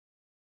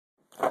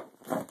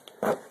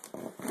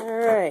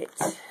right.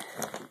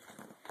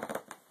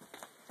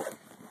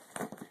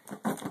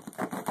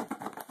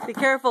 Be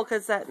careful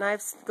because that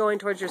knife's going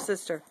towards your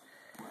sister.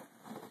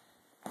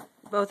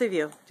 Both of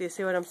you. Do you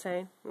see what I'm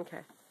saying? Okay.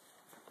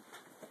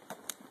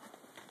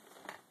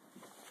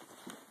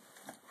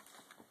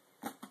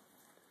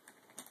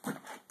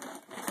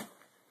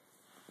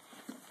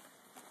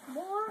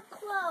 More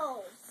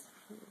clothes.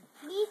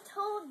 We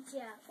told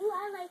ya. Ooh,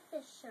 I like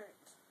this shirt.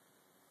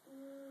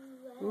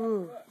 Ooh,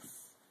 I like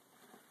this.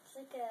 It's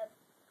like a...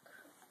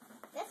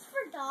 That's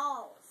for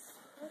dolls.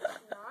 It's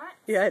not.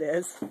 Yeah, it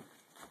is. Oh,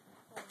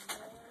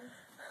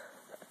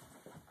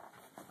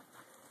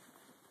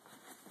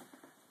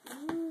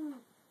 man. Ooh.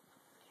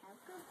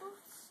 Cowgirl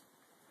boots.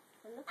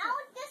 I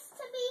want this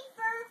to be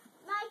for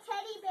my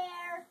teddy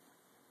bear.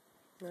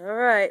 All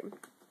right. Ooh.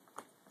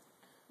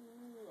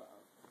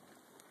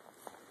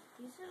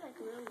 These are like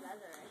real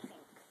leather, I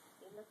think.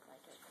 They look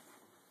like it.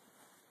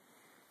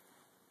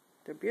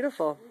 They're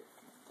beautiful.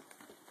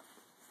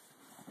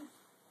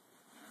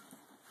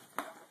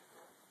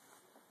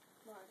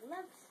 More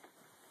gloves.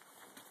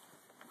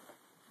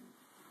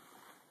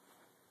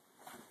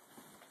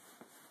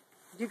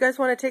 Do you guys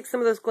want to take some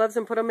of those gloves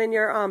and put them in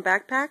your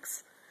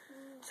backpacks?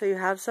 So you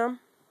have some?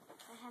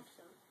 I have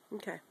some.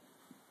 Okay.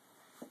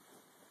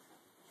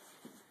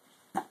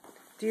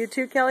 Do you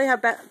too, Kelly,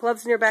 have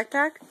gloves in your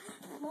backpack?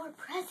 More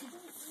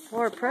presents.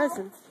 More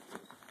presents.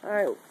 All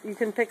right, you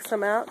can pick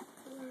some out.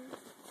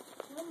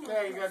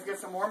 Okay, you guys get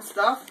some warm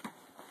stuff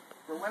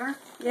for winter?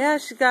 Yeah,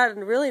 she's got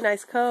a really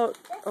nice coat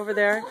over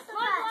there. More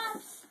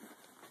gloves.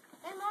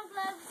 And more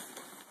gloves.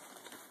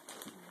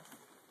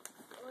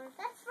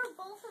 That's for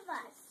both of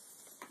us.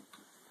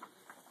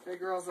 Okay,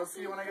 girls, I'll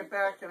see you when I get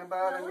back in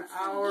about an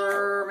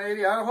hour,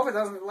 maybe. I hope it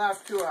doesn't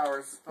last 2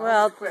 hours.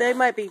 Well, they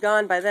might be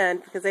gone by then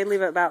because they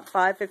leave at about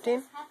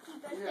 5:15. Happy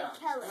birthday, Yeah.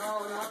 Kelly.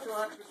 No, not till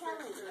after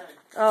 6 today.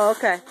 Oh,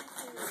 okay.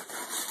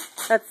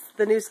 That's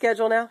the new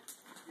schedule now?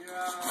 Yeah,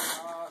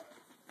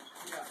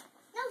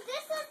 No,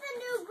 this is the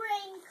new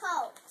green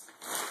coat.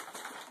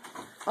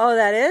 Oh,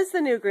 that is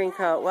the new green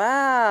coat.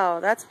 Wow,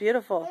 that's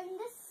beautiful. And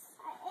this,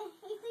 I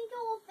think it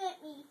will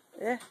fit me.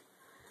 Yeah,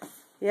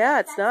 yeah,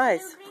 it's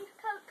nice. That's the new green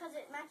coat because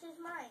it matches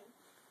mine.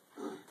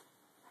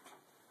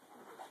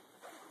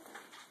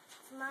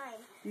 It's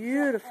mine.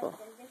 Beautiful.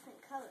 But a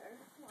different color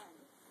one.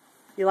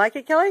 You like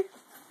it, Kelly?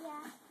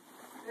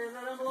 Yeah. Is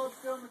that envelope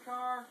still in the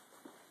car?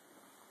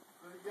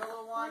 The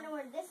yellow one? Want to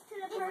wear this to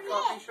the From party? the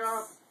coffee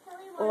shop?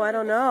 Kelly, Oh, wanna I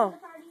don't wear this know. to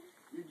the party?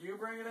 Did you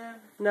bring it in?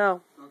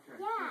 No. Okay.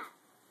 Yeah.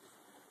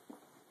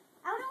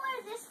 I want to wear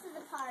this to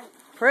the party.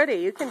 Pretty,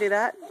 you can do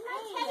that. And my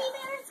teddy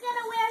bear is going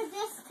to wear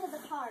this to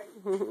the party.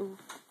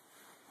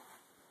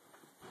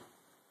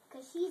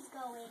 Because he's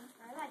going.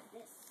 I like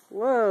this.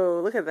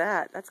 Whoa, look at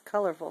that. That's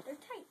colorful. They're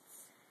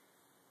tights.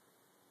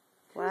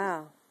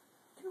 Wow.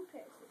 2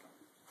 pairs of them.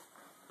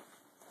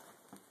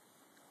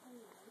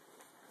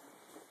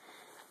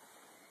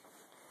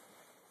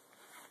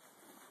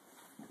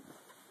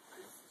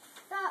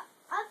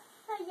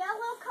 The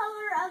yellow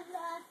color of the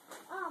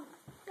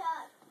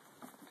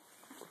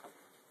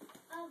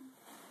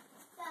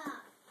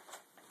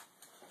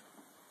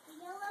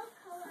yellow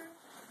color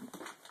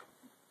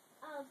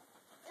of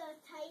the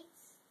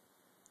tights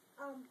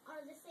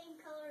are the same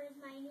color as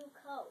my new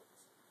coat.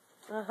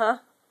 Uh-huh.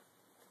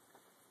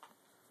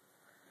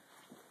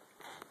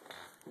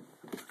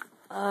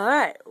 All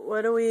right,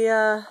 what do we,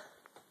 are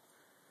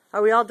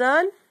we all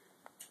done?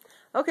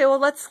 Okay, well,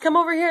 let's come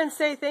over here and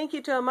say thank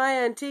you to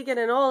Amaya and Tegan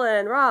and Ola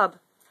and Rob.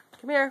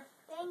 Come here.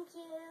 Thank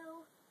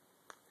you.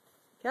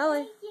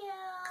 Kelly.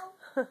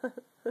 Thank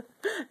you.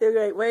 You're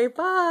great. Wait,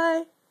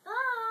 bye.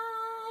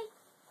 Bye.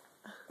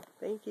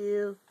 Thank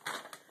you.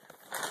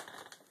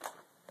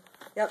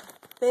 Yep.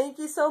 Thank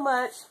you so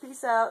much.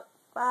 Peace out.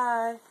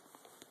 Bye.